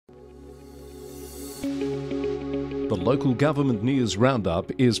The Local Government News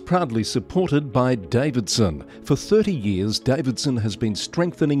Roundup is proudly supported by Davidson. For 30 years, Davidson has been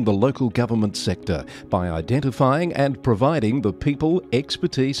strengthening the local government sector by identifying and providing the people,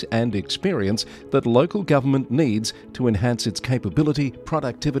 expertise and experience that local government needs to enhance its capability,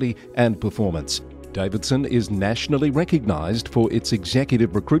 productivity and performance. Davidson is nationally recognised for its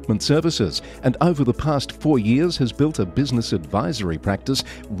executive recruitment services and over the past 4 years has built a business advisory practice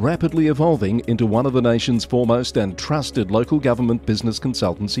rapidly evolving into one of the nation's foremost and trusted local government business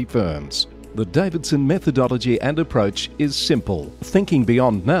consultancy firms. The Davidson methodology and approach is simple, thinking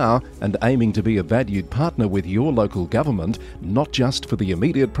beyond now and aiming to be a valued partner with your local government, not just for the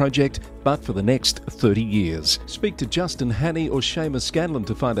immediate project, but for the next 30 years. Speak to Justin Hannay or Seamus Scanlon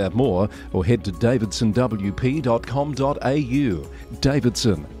to find out more, or head to davidsonwp.com.au.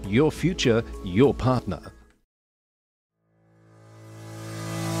 Davidson, your future, your partner.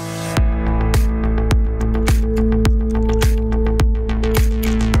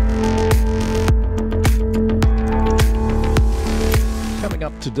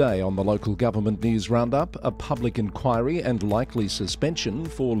 Up today on the Local Government News Roundup, a public inquiry and likely suspension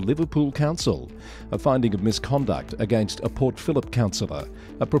for Liverpool Council, a finding of misconduct against a Port Phillip councillor,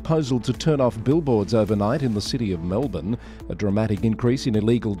 a proposal to turn off billboards overnight in the City of Melbourne, a dramatic increase in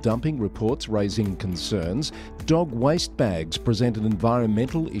illegal dumping reports raising concerns, dog waste bags present an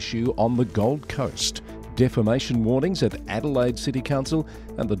environmental issue on the Gold Coast, defamation warnings at Adelaide City Council,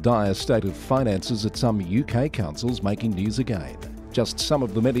 and the dire state of finances at some UK councils making news again. Just some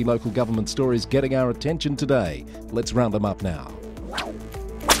of the many local government stories getting our attention today. Let's round them up now.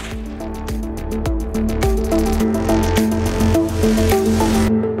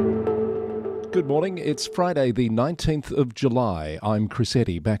 Good morning, it's Friday the 19th of July. I'm Chris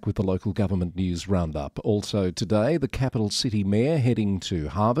Eddy, back with the Local Government News Roundup. Also today, the capital city mayor heading to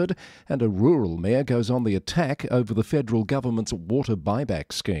Harvard and a rural mayor goes on the attack over the federal government's water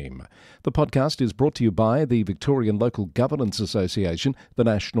buyback scheme. The podcast is brought to you by the Victorian Local Governance Association, the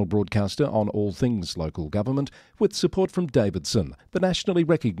national broadcaster on all things local government, with support from Davidson, the nationally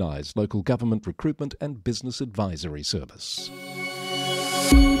recognised local government recruitment and business advisory service.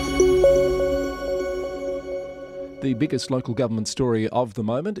 The biggest local government story of the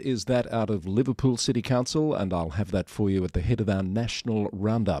moment is that out of Liverpool City Council, and I'll have that for you at the head of our national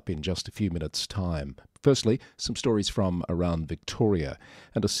roundup in just a few minutes' time. Firstly, some stories from around Victoria.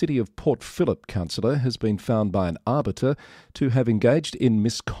 And a City of Port Phillip councillor has been found by an arbiter to have engaged in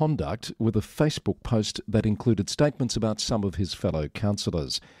misconduct with a Facebook post that included statements about some of his fellow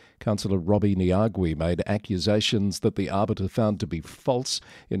councillors. Councillor Robbie Niagui made accusations that the arbiter found to be false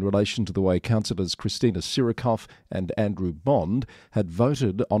in relation to the way councillors Christina Sirikoff and Andrew Bond had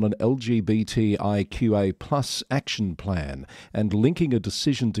voted on an LGBTIQA+ action plan and linking a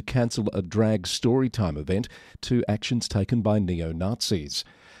decision to cancel a drag storytime event to actions taken by neo-Nazis.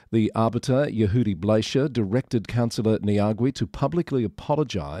 The arbiter, Yehudi Blaisher, directed Councillor Niagui to publicly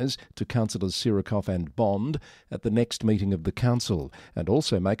apologise to Councillors Sirikoff and Bond at the next meeting of the council and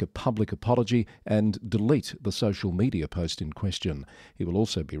also make a public apology and delete the social media post in question. He will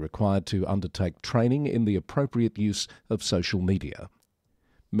also be required to undertake training in the appropriate use of social media.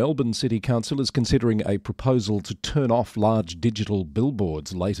 Melbourne City Council is considering a proposal to turn off large digital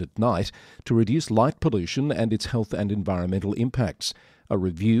billboards late at night to reduce light pollution and its health and environmental impacts. A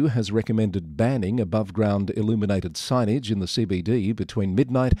review has recommended banning above-ground illuminated signage in the CBD between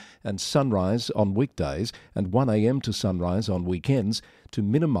midnight and sunrise on weekdays and 1 a.m. to sunrise on weekends to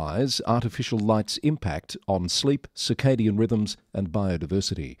minimise artificial light's impact on sleep, circadian rhythms and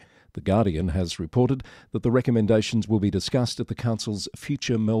biodiversity. The Guardian has reported that the recommendations will be discussed at the Council's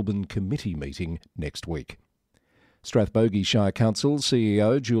future Melbourne Committee meeting next week. Strathbogie Shire Council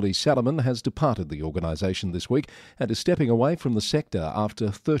CEO Julie Salomon has departed the organisation this week and is stepping away from the sector after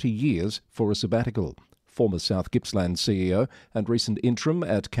 30 years for a sabbatical. Former South Gippsland CEO and recent interim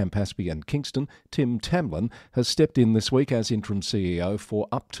at Campaspe and Kingston, Tim Tamlin, has stepped in this week as interim CEO for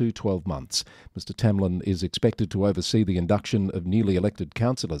up to 12 months. Mr Tamlin is expected to oversee the induction of newly elected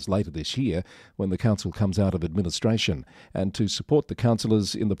councillors later this year when the council comes out of administration, and to support the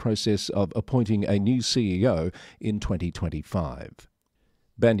councillors in the process of appointing a new CEO in 2025.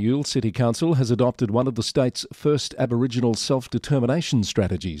 Banyule City Council has adopted one of the state's first Aboriginal self-determination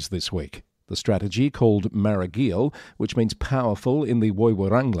strategies this week. The strategy, called Maragil, which means powerful in the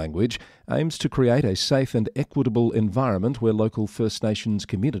Woiwurrung language, aims to create a safe and equitable environment where local First Nations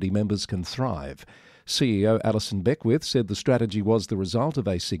community members can thrive. CEO Alison Beckwith said the strategy was the result of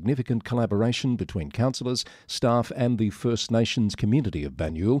a significant collaboration between councillors, staff and the First Nations community of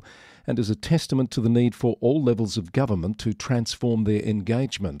Banyule, and is a testament to the need for all levels of government to transform their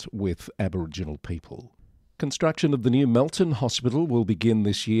engagement with Aboriginal people. Construction of the new Melton Hospital will begin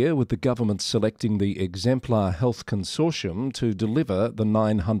this year, with the government selecting the Exemplar Health Consortium to deliver the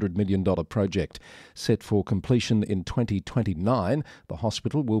 $900 million project. Set for completion in 2029, the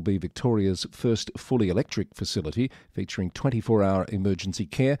hospital will be Victoria's first fully electric facility, featuring 24-hour emergency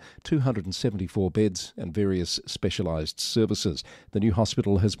care, 274 beds and various specialised services. The new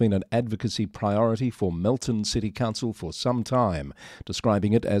hospital has been an advocacy priority for Melton City Council for some time,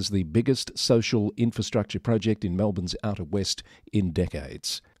 describing it as the biggest social infrastructure project in Melbourne's outer west in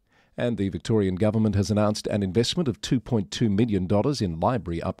decades. And the Victorian Government has announced an investment of $2.2 million in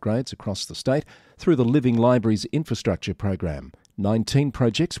library upgrades across the state through the Living Libraries Infrastructure Program. 19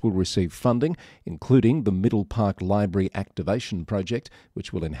 projects will receive funding, including the Middle Park Library Activation Project,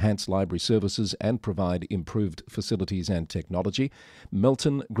 which will enhance library services and provide improved facilities and technology.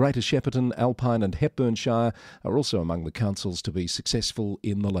 Melton, Greater Shepparton, Alpine and Hepburnshire are also among the councils to be successful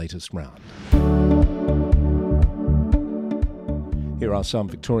in the latest round. Here are some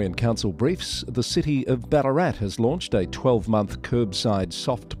Victorian Council briefs. The City of Ballarat has launched a 12-month curbside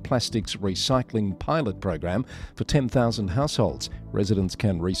soft plastics recycling pilot program for 10,000 households. Residents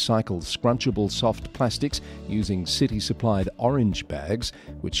can recycle scrunchable soft plastics using city-supplied orange bags,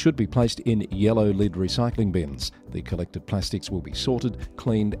 which should be placed in yellow lid recycling bins. The collected plastics will be sorted,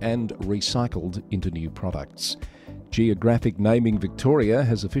 cleaned and recycled into new products. Geographic Naming Victoria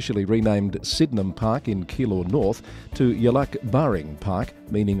has officially renamed Sydenham Park in Keilor North to Yaluk Baring Park,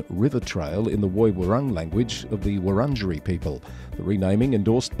 meaning river trail in the Woiwurrung language of the Wurundjeri people. The renaming,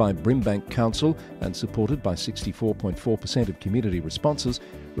 endorsed by Brimbank Council and supported by 64.4% of community responses,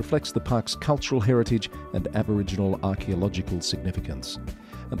 reflects the park's cultural heritage and Aboriginal archaeological significance.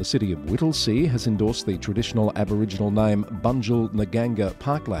 And the City of Whittlesea has endorsed the traditional Aboriginal name Bunjil Nganga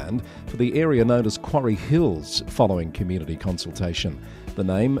Parkland for the area known as Quarry Hills, following community consultation. The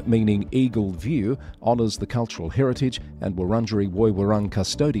name, meaning Eagle View, honours the cultural heritage and Wurundjeri Woiwurrung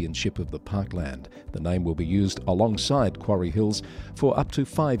custodianship of the parkland. The name will be used alongside Quarry Hills for up to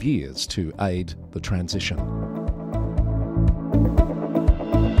 5 years to aid the transition.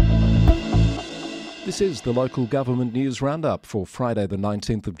 This is the Local Government News Roundup for Friday the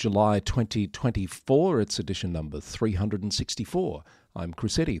 19th of July 2024. It's edition number 364. I'm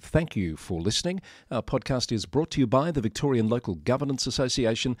Chris Eddy. Thank you for listening. Our podcast is brought to you by the Victorian Local Governance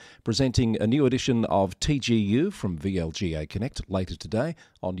Association, presenting a new edition of TGU from VLGA Connect later today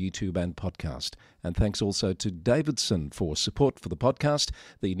on YouTube and podcast. And thanks also to Davidson for support for the podcast,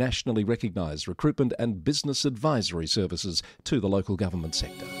 the nationally recognised recruitment and business advisory services to the local government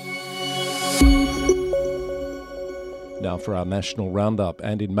sector. Now for our national roundup,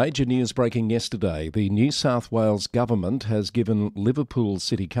 and in major news breaking yesterday, the New South Wales Government has given Liverpool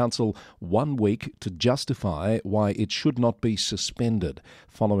City Council 1 week to justify why it should not be suspended,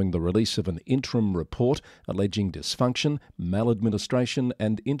 following the release of an interim report alleging dysfunction, maladministration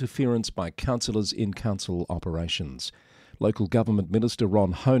and interference by councillors in council operations. Local Government Minister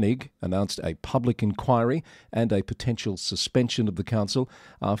Ron Honig announced a public inquiry and a potential suspension of the council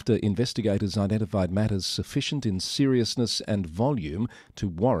after investigators identified matters sufficient in seriousness and volume to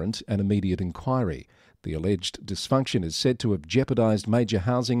warrant an immediate inquiry. The alleged dysfunction is said to have jeopardised major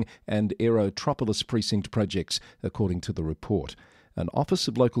housing and Aerotropolis precinct projects, according to the report. An Office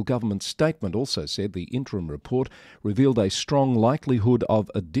of Local Government statement also said the interim report revealed a strong likelihood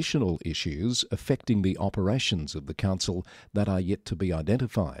of additional issues affecting the operations of the council that are yet to be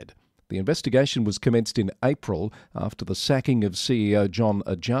identified. The investigation was commenced in April after the sacking of CEO John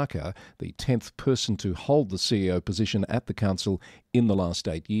Ajaka, the 10th person to hold the CEO position at the council in the last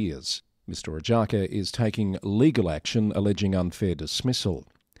 8 years. Mr Ajaka is taking legal action alleging unfair dismissal.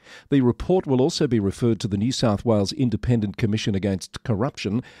 The report will also be referred to the New South Wales Independent Commission Against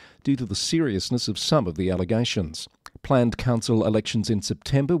Corruption due to the seriousness of some of the allegations. Planned council elections in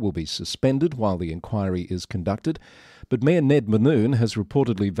September will be suspended while the inquiry is conducted, but Mayor Ned Manoon has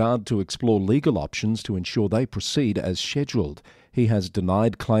reportedly vowed to explore legal options to ensure they proceed as scheduled. He has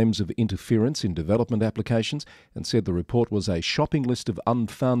denied claims of interference in development applications and said the report was a shopping list of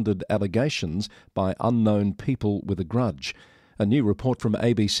unfounded allegations by unknown people with a grudge. A new report from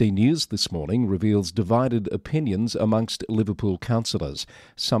ABC News this morning reveals divided opinions amongst Liverpool councillors,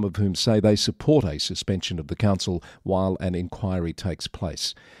 some of whom say they support a suspension of the council while an inquiry takes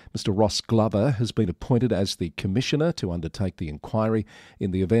place. Mr Ross Glover has been appointed as the commissioner to undertake the inquiry.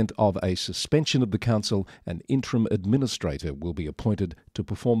 In the event of a suspension of the council, an interim administrator will be appointed to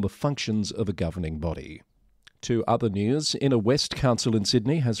perform the functions of a governing body. To other news, Inner West Council in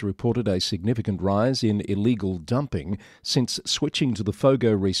Sydney has reported a significant rise in illegal dumping since switching to the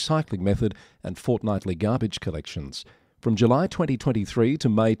FOGO recycling method and fortnightly garbage collections. From July 2023 to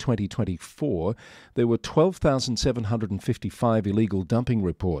May 2024, there were 12,755 illegal dumping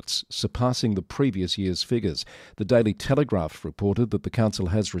reports, surpassing the previous year's figures. The Daily Telegraph reported that the council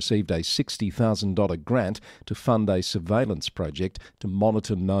has received a $60,000 grant to fund a surveillance project to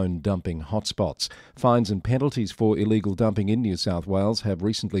monitor known dumping hotspots. Fines and penalties for illegal dumping in New South Wales have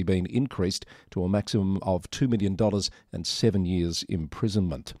recently been increased to a maximum of $2 million and 7 years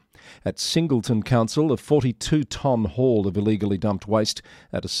imprisonment. At Singleton Council, a 42-tonne haul of illegally dumped waste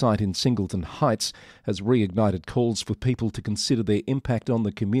at a site in Singleton Heights has reignited calls for people to consider their impact on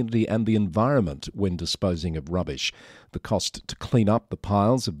the community and the environment when disposing of rubbish. The cost to clean up the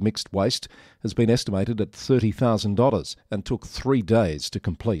piles of mixed waste has been estimated at $30,000 and took 3 days to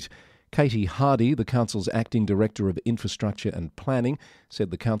complete. Katie Hardy, the council's acting director of infrastructure and planning, said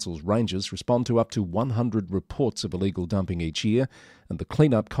the council's rangers respond to up to 100 reports of illegal dumping each year, and the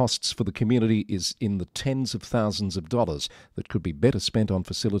clean-up costs for the community is in the tens of thousands of dollars that could be better spent on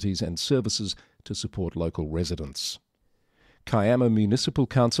facilities and services to support local residents. Kiama Municipal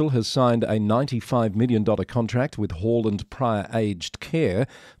Council has signed a $95 million contract with Hall and Pryor Aged Care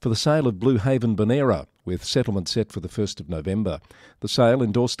for the sale of Blue Haven Bonaera, with settlement set for the 1st of November. The sale,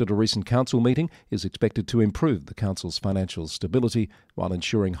 endorsed at a recent council meeting, is expected to improve the council's financial stability while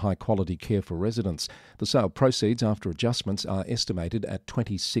ensuring high-quality care for residents. The sale proceeds after adjustments are estimated at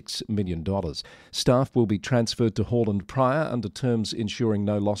 $26 million. Staff will be transferred to Hall and Pryor under terms ensuring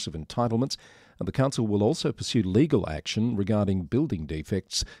no loss of entitlements, and the council will also pursue legal action regarding building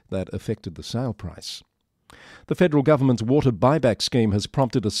defects that affected the sale price. The federal government's water buyback scheme has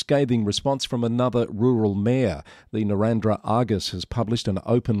prompted a scathing response from another rural mayor. The Narendra Argus has published an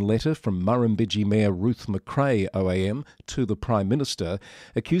open letter from Murrumbidgee Mayor Ruth McRae OAM to the Prime Minister,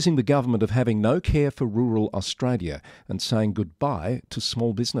 accusing the government of having no care for rural Australia and saying goodbye to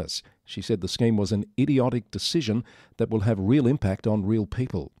small business. She said the scheme was an idiotic decision that will have real impact on real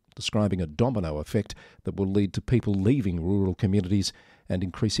people, describing a domino effect that will lead to people leaving rural communities and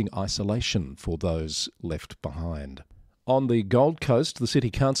increasing isolation for those left behind. On the Gold Coast, the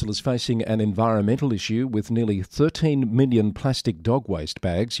City Council is facing an environmental issue with nearly 13 million plastic dog waste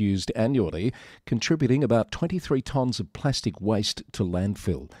bags used annually, contributing about 23 tonnes of plastic waste to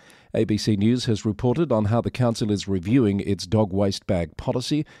landfill. ABC News has reported on how the council is reviewing its dog waste bag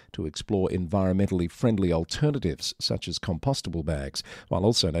policy to explore environmentally friendly alternatives such as compostable bags, while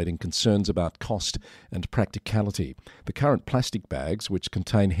also noting concerns about cost and practicality. The current plastic bags, which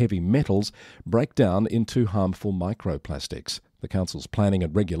contain heavy metals, break down into harmful microplastics. The council's Planning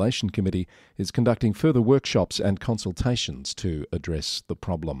and Regulation Committee is conducting further workshops and consultations to address the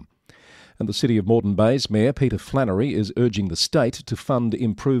problem. And the City of Moreton Bay's Mayor Peter Flannery is urging the state to fund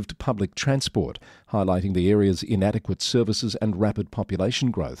improved public transport, highlighting the area's inadequate services and rapid population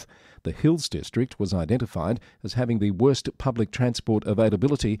growth. The Hills District was identified as having the worst public transport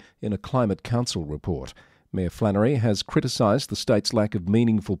availability in a Climate Council report. Mayor Flannery has criticised the state's lack of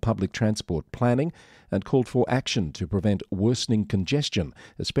meaningful public transport planning and called for action to prevent worsening congestion,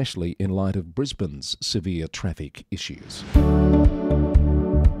 especially in light of Brisbane's severe traffic issues.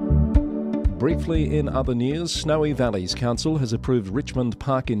 Briefly in other news, Snowy Valleys Council has approved Richmond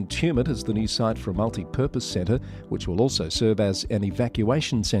Park in Tumut as the new site for a multi-purpose centre, which will also serve as an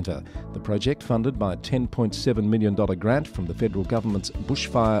evacuation centre. The project, funded by a $10.7 million grant from the federal government's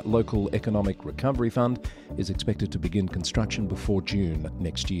Bushfire Local Economic Recovery Fund, is expected to begin construction before June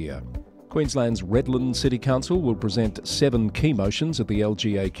next year. Queensland's Redland City Council will present 7 key motions at the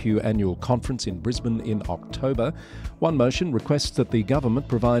LGAQ annual conference in Brisbane in October. One motion requests that the government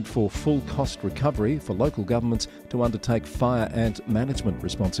provide for full cost recovery for local governments to undertake fire ant management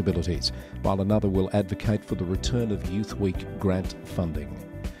responsibilities, while another will advocate for the return of Youth Week grant funding.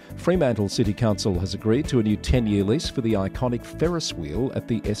 Fremantle City Council has agreed to a new 10-year lease for the iconic Ferris wheel at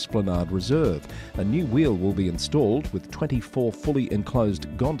the Esplanade Reserve. A new wheel will be installed with 24 fully enclosed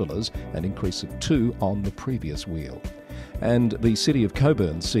gondolas, an increase of 2 on the previous wheel. And the City of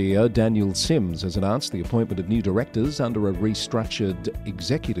Coburn CEO Daniel Sims has announced the appointment of new directors under a restructured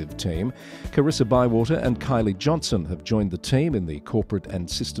executive team. Carissa Bywater and Kylie Johnson have joined the team in the corporate and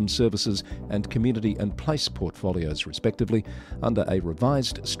system services and community and place portfolios respectively, under a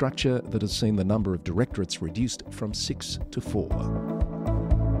revised structure that has seen the number of directorates reduced from 6 to 4.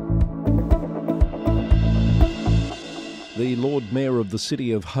 The Lord Mayor of the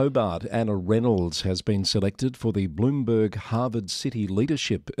City of Hobart, Anna Reynolds, has been selected for the Bloomberg Harvard City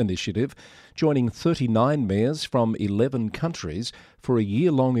Leadership Initiative, joining 39 mayors from 11 countries for a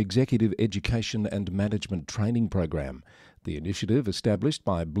year-long executive education and management training program. The initiative, established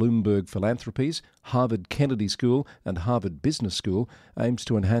by Bloomberg Philanthropies, Harvard Kennedy School and Harvard Business School, aims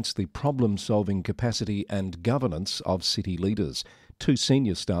to enhance the problem-solving capacity and governance of city leaders. 2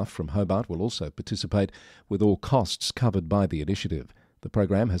 senior staff from Hobart will also participate, with all costs covered by the initiative. The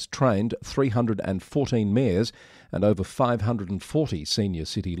program has trained 314 mayors and over 540 senior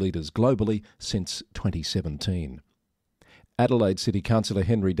city leaders globally since 2017. Adelaide City Councillor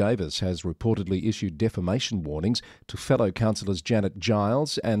Henry Davis has reportedly issued defamation warnings to fellow councillors Janet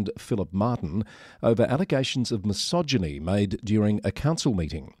Giles and Philip Martin over allegations of misogyny made during a council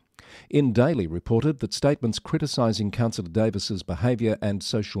meeting. In Daily reported that statements criticising Councillor Davis's behaviour and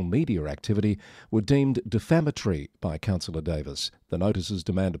social media activity were deemed defamatory by Councillor Davis. The notices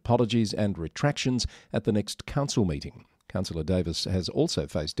demand apologies and retractions at the next council meeting. Councillor Davis has also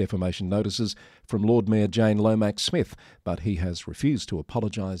faced defamation notices from Lord Mayor Jane Lomax-Smith, but he has refused to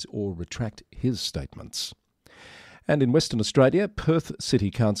apologise or retract his statements. And in Western Australia, Perth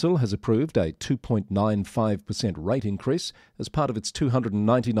City Council has approved a 2.95% rate increase as part of its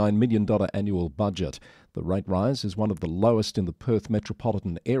 $299 million annual budget. The rate rise is one of the lowest in the Perth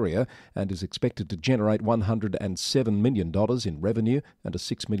metropolitan area and is expected to generate $107 million in revenue and a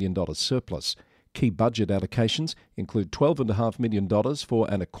 $6 million surplus. Key budget allocations include $12.5 million for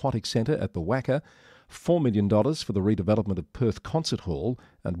an aquatic centre at the Wacker, $4 million for the redevelopment of Perth Concert Hall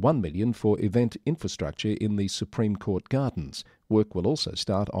and $1 million for event infrastructure in the Supreme Court Gardens. Work will also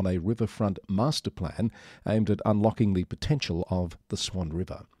start on a riverfront master plan aimed at unlocking the potential of the Swan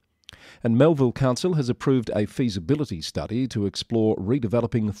River. And Melville Council has approved a feasibility study to explore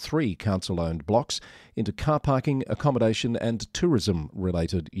redeveloping 3 council-owned blocks into car parking, accommodation and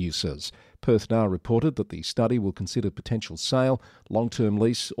tourism-related uses. Perth Now reported that the study will consider potential sale, long-term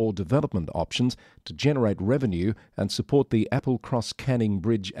lease or development options to generate revenue and support the Apple Cross Canning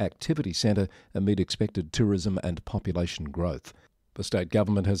Bridge Activity Centre amid expected tourism and population growth. The state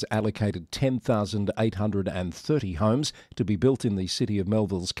government has allocated 10,830 homes to be built in the City of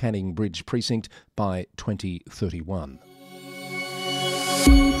Melville's Canning Bridge precinct by 2031.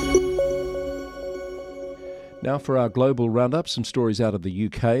 Now for our global roundup, some stories out of the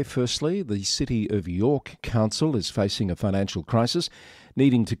UK. Firstly, the City of York Council is facing a financial crisis,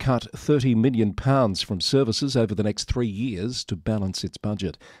 needing to cut £30 million from services over the next 3 years to balance its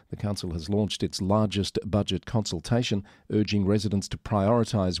budget. The council has launched its largest budget consultation, urging residents to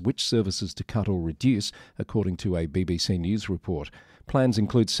prioritise which services to cut or reduce, according to a BBC News report. Plans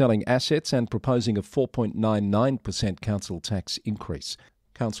include selling assets and proposing a 4.99% council tax increase.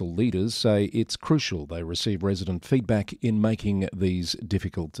 Council leaders say it's crucial they receive resident feedback in making these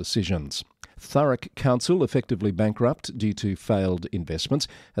difficult decisions. Thurrock Council, effectively bankrupt due to failed investments,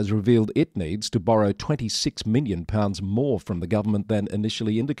 has revealed it needs to borrow £26 million more from the government than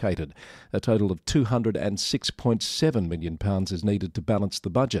initially indicated. A total of £206.7 million is needed to balance the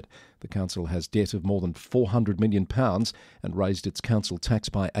budget. The council has debt of more than £400 million and raised its council tax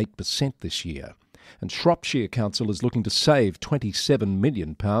by 8% this year. And Shropshire Council is looking to save £27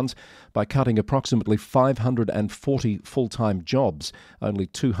 million by cutting approximately 540 full-time jobs. Only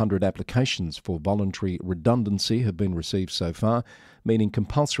 200 applications for voluntary redundancy have been received so far, meaning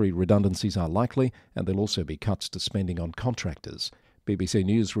compulsory redundancies are likely, and there'll also be cuts to spending on contractors. BBC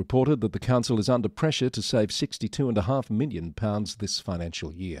News reported that the council is under pressure to save £62.5 million this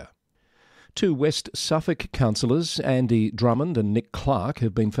financial year. 2 West Suffolk councillors, Andy Drummond and Nick Clark,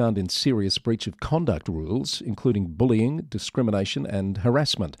 have been found in serious breach of conduct rules, including bullying, discrimination and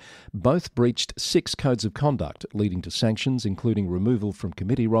harassment. Both breached 6 codes of conduct, leading to sanctions including removal from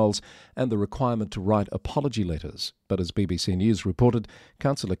committee roles and the requirement to write apology letters. But as BBC News reported,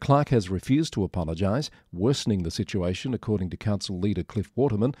 Councillor Clark has refused to apologise, worsening the situation according to Council leader Cliff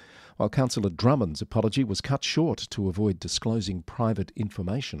Waterman, while Councillor Drummond's apology was cut short to avoid disclosing private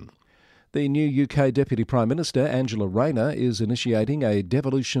information. The new UK Deputy Prime Minister, Angela Rayner, is initiating a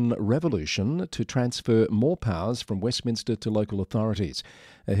devolution revolution to transfer more powers from Westminster to local authorities.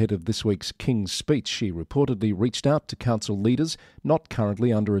 Ahead of this week's King's speech, she reportedly reached out to council leaders not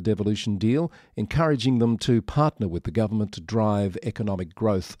currently under a devolution deal, encouraging them to partner with the government to drive economic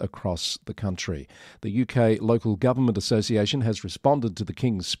growth across the country. The UK Local Government Association has responded to the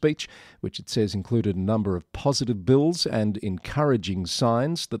King's speech, which it says included a number of positive bills and encouraging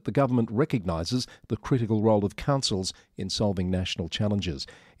signs that the government recognises the critical role of councils in solving national challenges.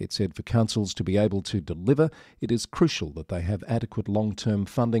 It said for councils to be able to deliver, it is crucial that they have adequate long-term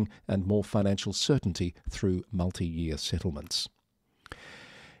funding and more financial certainty through multi-year settlements.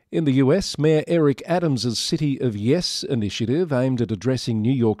 In the US, Mayor Eric Adams' City of Yes initiative aimed at addressing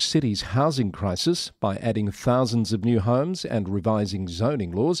New York City's housing crisis by adding thousands of new homes and revising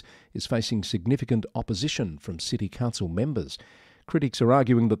zoning laws is facing significant opposition from City Council members. Critics are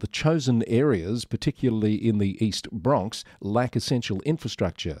arguing that the chosen areas, particularly in the East Bronx, lack essential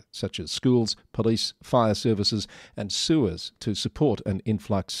infrastructure such as schools, police, fire services and sewers to support an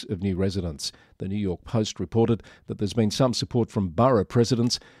influx of new residents. The New York Post reported that there's been some support from borough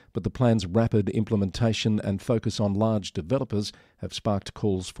presidents, but the plan's rapid implementation and focus on large developers have sparked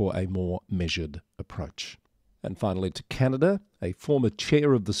calls for a more measured approach. And finally to Canada, a former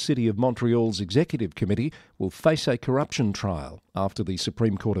chair of the City of Montreal's Executive Committee will face a corruption trial after the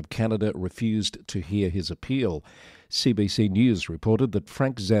Supreme Court of Canada refused to hear his appeal. CBC News reported that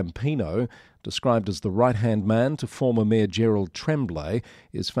Frank Zampino, described as the right-hand man to former Mayor Gerald Tremblay,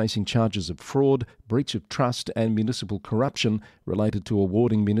 is facing charges of fraud, breach of trust and municipal corruption related to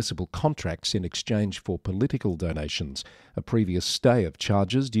awarding municipal contracts in exchange for political donations. A previous stay of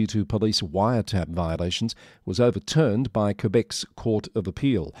charges due to police wiretap violations was overturned by Quebec's Court of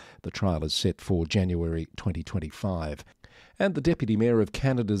Appeal. The trial is set for January 2025. And the Deputy Mayor of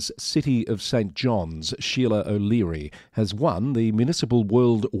Canada's City of St John's, Sheila O'Leary, has won the Municipal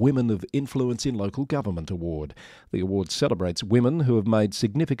World Women of Influence in Local Government Award. The award celebrates women who have made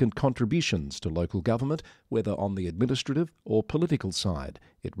significant contributions to local government, whether on the administrative or political side.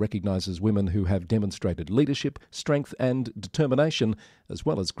 It recognises women who have demonstrated leadership, strength and determination, as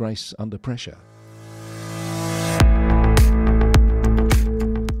well as grace under pressure.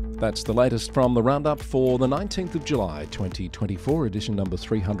 That's the latest from the Roundup for the 19th of July 2024, edition number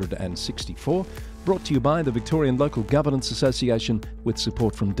 364, brought to you by the Victorian Local Governance Association with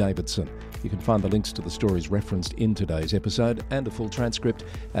support from Davidson. You can find the links to the stories referenced in today's episode and a full transcript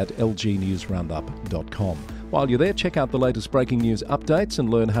at lgnewsroundup.com. While you're there, check out the latest breaking news updates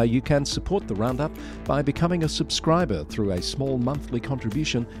and learn how you can support the Roundup by becoming a subscriber through a small monthly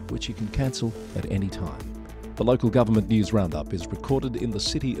contribution which you can cancel at any time. The Local Government News Roundup is recorded in the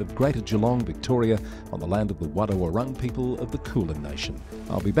city of Greater Geelong, Victoria, on the land of the Wadawurrung people of the Kulin Nation.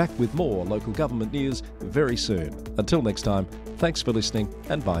 I'll be back with more local government news very soon. Until next time, thanks for listening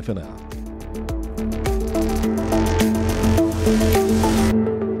and bye for now.